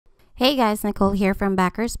Hey guys, Nicole here from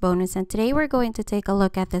Backers Bonus, and today we're going to take a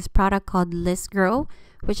look at this product called ListGrow,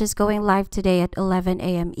 which is going live today at 11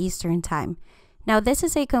 a.m. Eastern Time. Now, this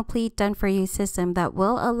is a complete done-for-you system that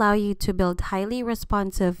will allow you to build highly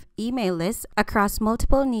responsive email lists across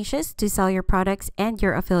multiple niches to sell your products and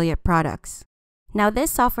your affiliate products. Now, this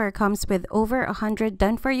software comes with over 100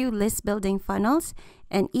 done-for-you list building funnels,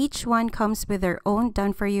 and each one comes with their own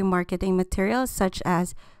done-for-you marketing materials such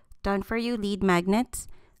as done-for-you lead magnets,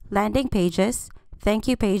 landing pages, thank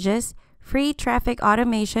you pages, free traffic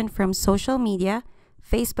automation from social media,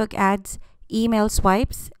 Facebook ads, email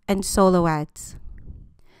swipes, and solo ads.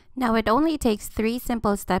 Now, it only takes 3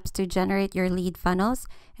 simple steps to generate your lead funnels,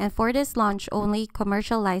 and for this launch, only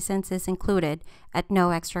commercial license is included at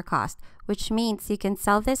no extra cost, which means you can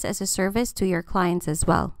sell this as a service to your clients as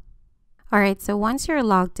well. Alright, so once you're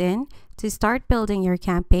logged in, to start building your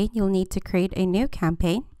campaign, you'll need to create a new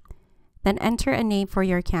campaign. Then enter a name for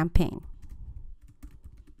your campaign.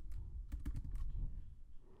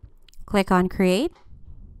 Click on Create.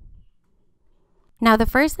 Now, the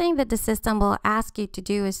first thing that the system will ask you to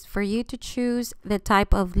do is for you to choose the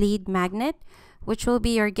type of lead magnet, which will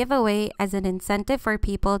be your giveaway as an incentive for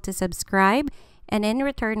people to subscribe, and in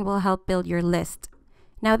return will help build your list.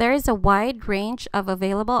 Now, there is a wide range of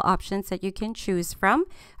available options that you can choose from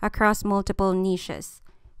across multiple niches.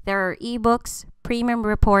 There are ebooks, premium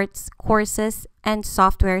reports, courses, and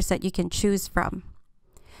softwares that you can choose from.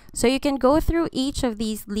 So you can go through each of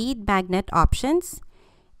these lead magnet options.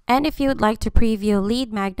 And if you would like to preview a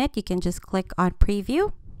lead magnet, you can just click on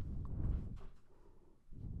Preview,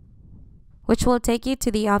 which will take you to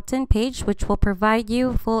the opt-in page, which will provide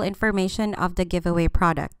you full information of the giveaway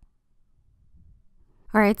product.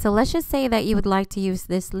 Alright, so let's just say that you would like to use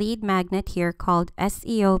this lead magnet here called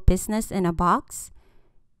SEO Business in a Box.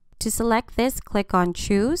 To select this, click on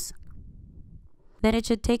Choose. Then it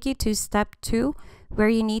should take you to step 2, where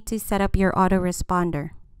you need to set up your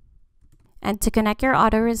autoresponder. And to connect your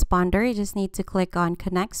autoresponder, you just need to click on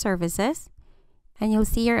Connect Services. And you'll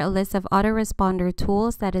see here a list of autoresponder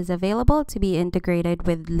tools that is available to be integrated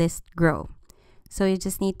with ListGrow. So you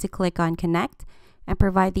just need to click on Connect and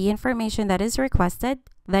provide the information that is requested,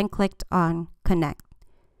 then click on Connect.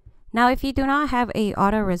 Now, if you do not have a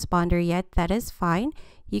autoresponder yet, that is fine.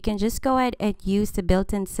 You can just go ahead and use the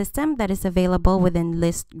built-in system that is available within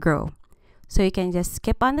ListGrow. So you can just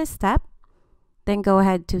skip on this step, then go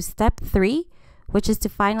ahead to step 3, which is to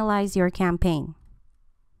finalize your campaign.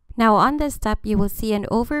 Now, on this step, you will see an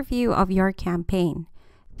overview of your campaign.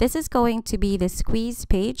 This is going to be the squeeze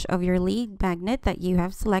page of your lead magnet that you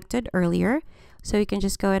have selected earlier. So you can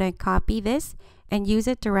just go ahead and copy this and use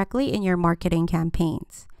it directly in your marketing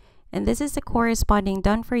campaigns. And this is the corresponding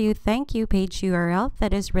done-for-you thank you page URL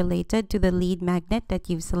that is related to the lead magnet that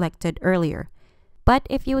you've selected earlier. But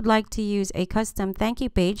if you would like to use a custom thank you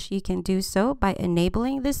page, you can do so by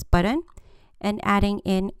enabling this button and adding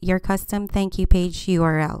in your custom thank you page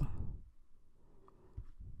URL.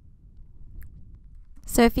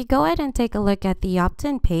 So if you go ahead and take a look at the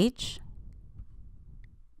opt-in page,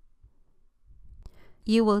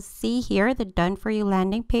 you will see here the Done For You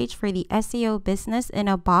landing page for the SEO Business in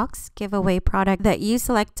a Box giveaway product that you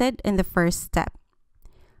selected in the first step.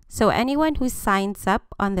 So anyone who signs up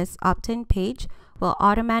on this opt-in page will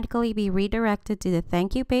automatically be redirected to the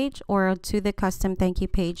thank you page or to the custom thank you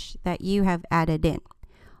page that you have added in.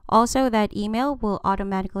 Also, that email will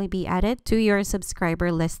automatically be added to your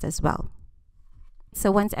subscriber list as well. So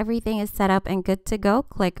once everything is set up and good to go,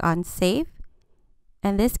 click on Save,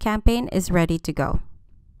 and this campaign is ready to go.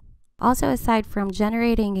 Also, aside from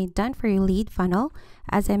generating a done-for-you lead funnel,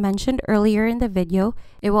 as I mentioned earlier in the video,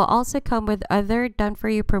 it will also come with other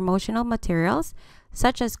done-for-you promotional materials,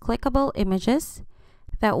 such as clickable images,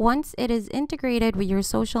 that once it is integrated with your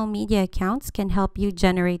social media accounts can help you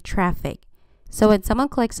generate traffic. So when someone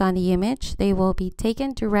clicks on the image, they will be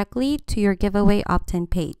taken directly to your giveaway opt-in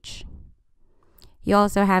page. You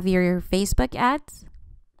also have your Facebook ads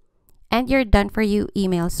and your done-for-you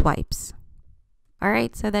email swipes.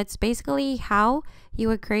 Alright, so that's basically how you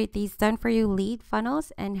would create these done-for-you lead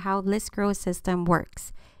funnels and how ListGrow system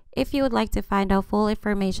works. If you would like to find out full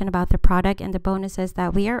information about the product and the bonuses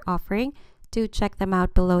that we are offering, do check them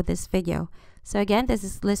out below this video. So again, this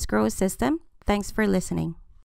is ListGrow system. Thanks for listening.